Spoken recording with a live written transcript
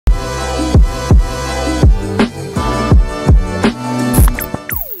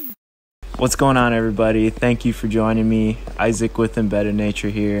What's going on, everybody? Thank you for joining me. Isaac with Embedded Nature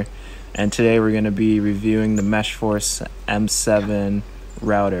here, and today we're going to be reviewing the MeshForce M7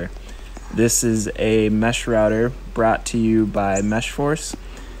 router. This is a mesh router brought to you by MeshForce.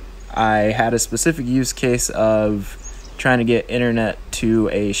 I had a specific use case of trying to get internet to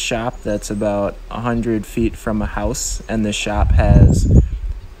a shop that's about 100 feet from a house, and the shop has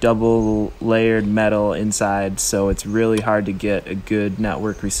double layered metal inside, so it's really hard to get a good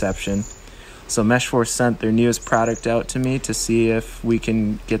network reception. So MeshForce sent their newest product out to me to see if we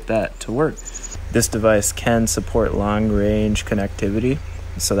can get that to work. This device can support long-range connectivity,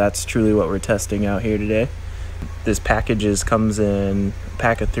 so that's truly what we're testing out here today. This package comes in a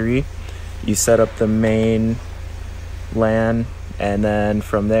pack of 3. You set up the main LAN, and then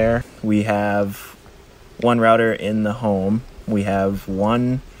from there we have one router in the home, we have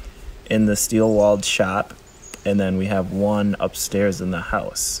one in the steel-walled shop, and then we have one upstairs in the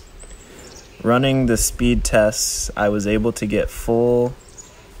house. Running the speed tests, I was able to get full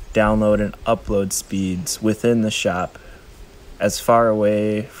download and upload speeds within the shop, as far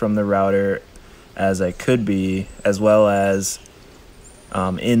away from the router as I could be, as well as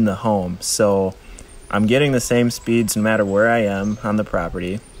in the home. So I'm getting the same speeds no matter where I am on the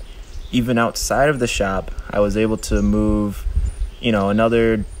property. Even outside of the shop, I was able to move,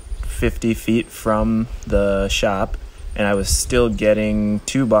 another 50 feet from the shop, and I was still getting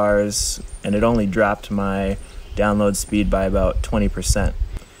 2 bars, and it only dropped my download speed by about 20%.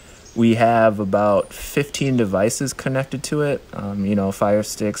 We have about 15 devices connected to it, Fire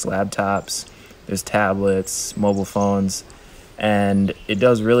sticks, laptops, there's tablets, mobile phones, and it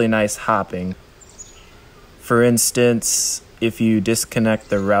does really nice hopping. For instance, if you disconnect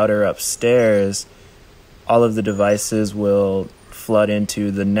the router upstairs, all of the devices will flood into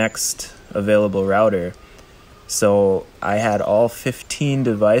the next available router. So I had all 15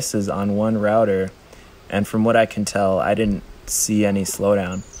 devices on one router, and from what I can tell, I didn't see any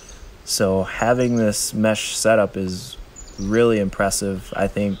slowdown. So having this mesh setup is really impressive. I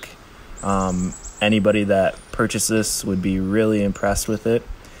think anybody that purchases this would be really impressed with it.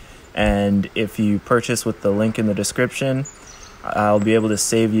 And if you purchase with the link in the description, I'll be able to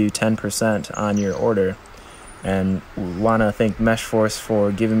save you 10% on your order. And want to thank MeshForce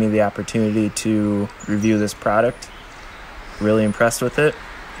for giving me the opportunity to review this product. Really impressed with it.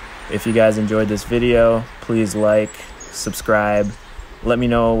 If you guys enjoyed this video, please like, subscribe. Let me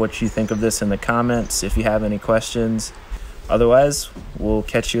know what you think of this in the comments if you have any questions. Otherwise, we'll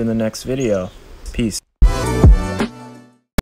catch you in the next video.